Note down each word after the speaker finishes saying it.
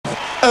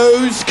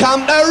Who's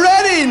come to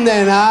Reading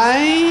then,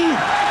 eh?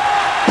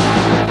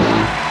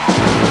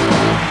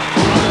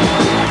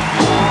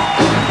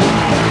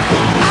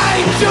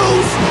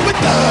 Angels with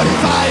dirty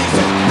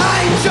faces,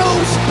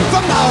 angels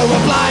from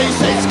nowhere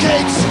places,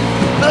 kids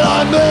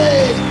like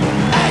me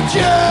and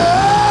you,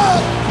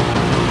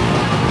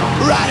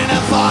 running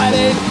and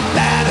fighting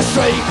down the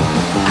street.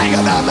 Ain't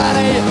got no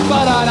money,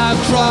 but I don't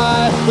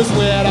cry, 'cause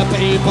we're the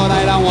people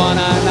they don't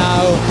wanna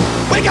know.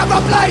 We come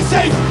from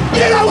places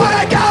you don't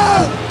wanna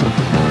go.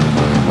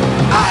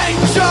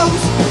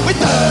 Angels with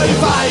dirty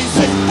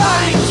faces,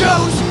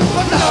 angels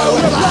from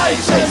nowhere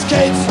places,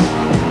 kids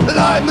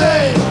like me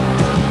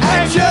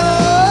and you.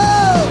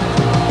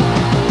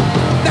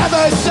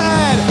 Never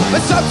sad,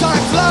 but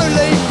sometimes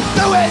lonely,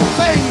 doing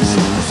things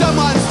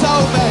someone's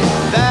told me.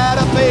 They're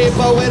the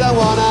people we don't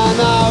wanna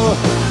know.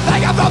 They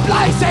come from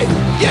places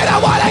you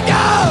don't wanna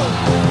go.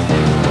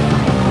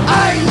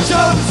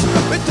 Angels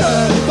with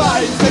dirty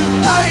faces,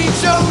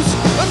 angels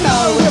from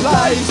nowhere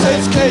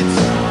places, kids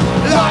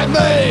like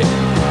me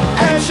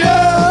and you.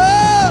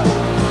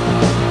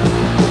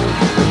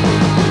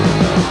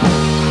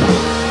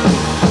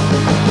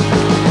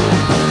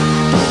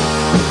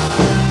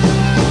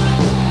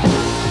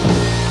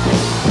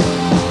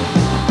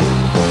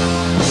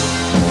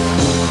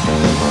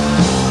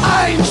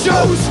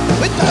 Angels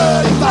with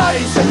dirty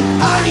faces,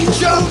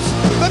 angels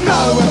from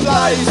nowhere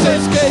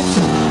places, kids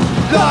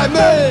like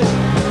me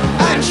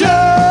and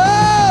you.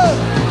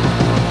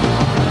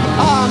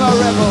 I'm a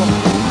rebel,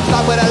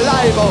 stuck with a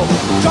label,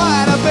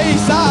 trying to be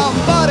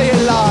somebody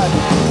in life.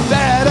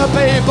 They're the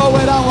people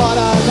we don't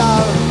wanna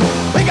know.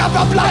 We come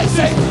from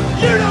places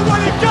you don't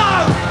wanna go.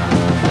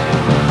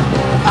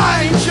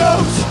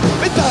 Angels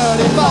with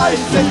dirty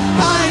faces,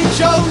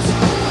 angels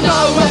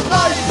nowhere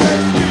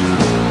places,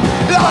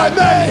 like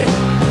me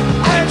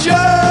and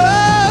you.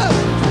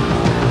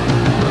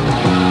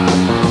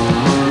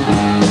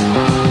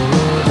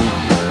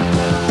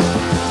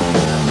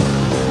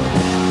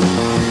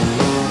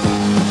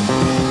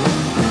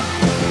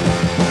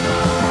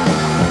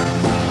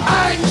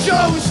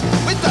 Angels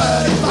with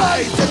dirty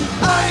faces,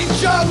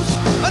 angels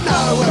and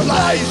nowhere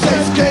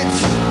places, kids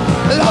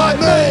like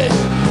me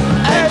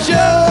and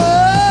you.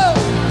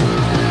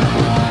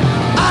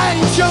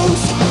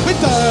 Angels with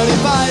dirty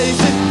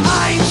faces,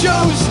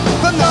 angels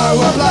from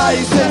nowhere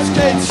places,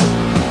 kids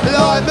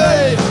like me